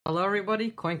Hello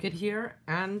everybody, CoinKid here,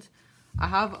 and I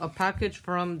have a package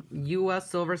from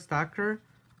US Silver Stacker.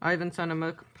 I even sent him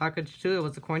a package too. It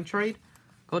was a coin trade.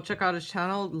 Go check out his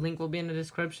channel, link will be in the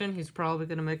description. He's probably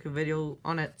gonna make a video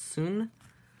on it soon.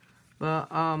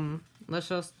 But let's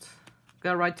just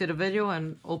get right to the video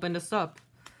and open this up.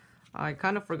 I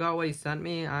kind of forgot what he sent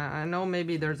me. I know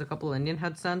maybe there's a couple Indian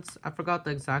head cents. I forgot the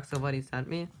exacts of what he sent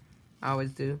me. I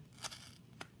always do.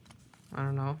 I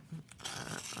don't know.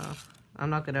 I'm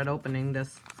not good at opening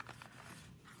this.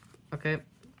 Okay,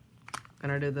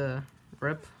 gonna do the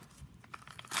rip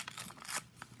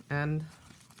and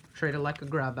trade it like a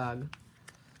grab bag.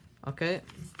 Okay,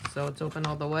 so it's open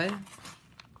all the way.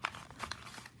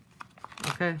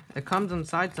 Okay, it comes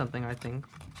inside something, I think.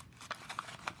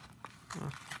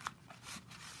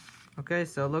 Okay,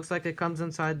 so it looks like it comes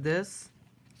inside this.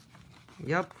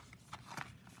 Yep.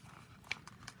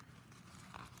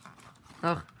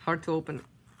 Ugh, hard to open.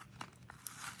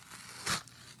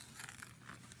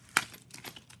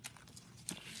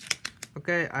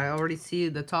 Okay, I already see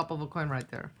the top of a coin right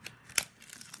there.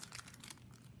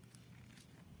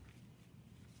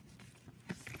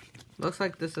 Looks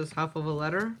like this is half of a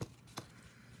letter.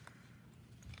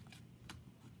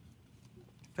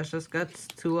 Let's just get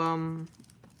to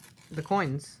the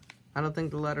coins. I don't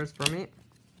think the letter's for me.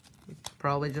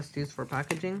 Probably just used for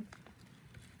packaging.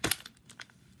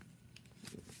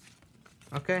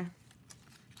 Okay.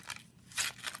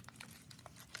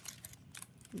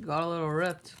 Got a little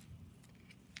ripped.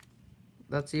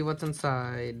 Let's see what's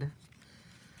inside.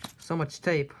 So much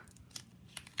tape.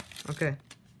 Okay.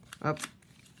 Up.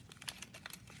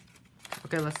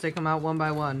 Okay, let's take them out one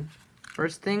by one.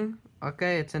 First thing,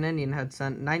 okay, it's an Indian head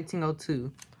cent, 1902.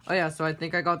 Oh yeah, so I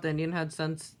think I got the Indian head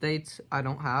cents dates I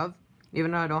don't have.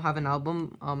 Even though I don't have an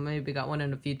album, I'll maybe got one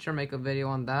in the future, make a video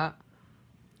on that.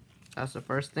 That's the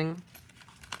first thing.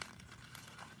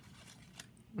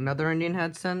 Another Indian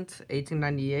head cent,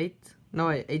 1898. No,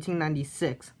 wait,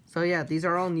 1896. So yeah, these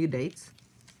are all new dates.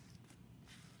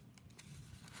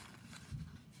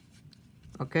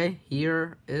 Okay,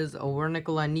 here is a war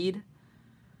nickel I need.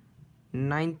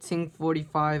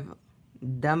 1945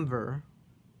 Denver.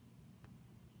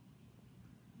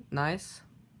 Nice.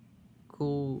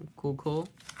 Cool.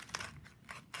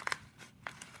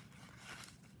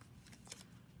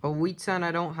 A wheat cent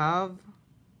I don't have.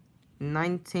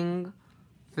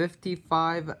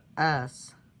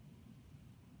 1955S.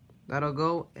 That'll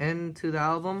go into the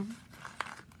album.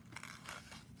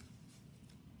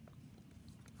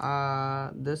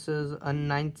 This is a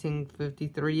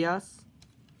 1953S.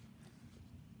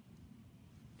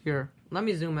 Here, let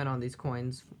me zoom in on these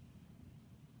coins.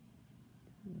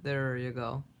 There you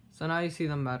go. So now you see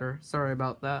them better. Sorry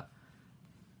about that.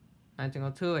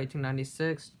 1902,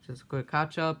 1896, just a quick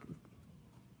catch up.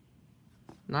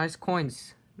 Nice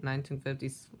coins.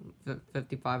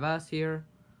 1955S here.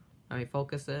 Let me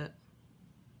focus it.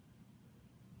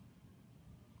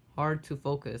 Hard to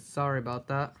focus. Sorry about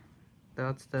that.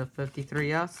 That's the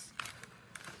 53S.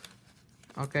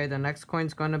 Okay, the next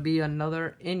coin's gonna be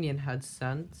another Indian head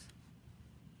cent.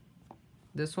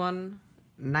 This one,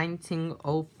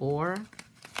 1904.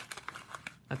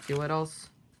 Let's see what else.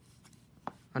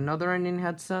 Another Indian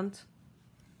head cent.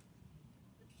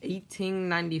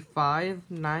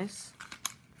 1895. Nice.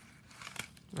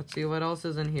 Let's see what else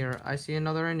is in here. I see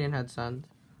another Indian head cent.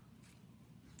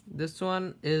 This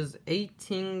one is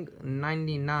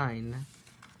 1899.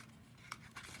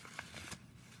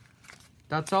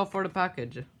 That's all for the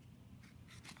package.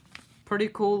 Pretty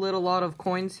cool little lot of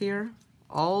coins here.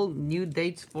 All new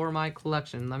dates for my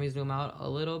collection. Let me zoom out a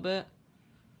little bit.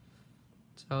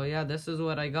 So yeah, this is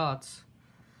what I got.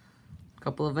 A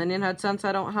couple of Indian head cents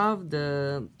I don't have.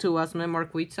 The 2 US Mint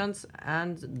Mark wheat cents.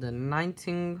 And the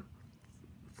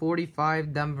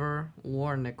 1945 Denver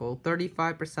war nickel.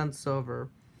 35% silver.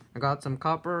 I got some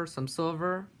copper, some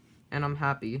silver, and I'm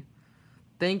happy.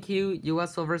 Thank you,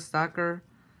 US Silver Stacker.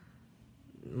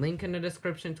 Link in the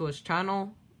description to his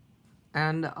channel.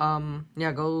 And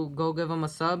yeah, go give him a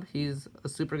sub. He's a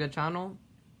super good channel.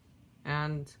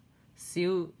 And see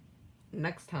you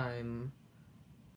next time.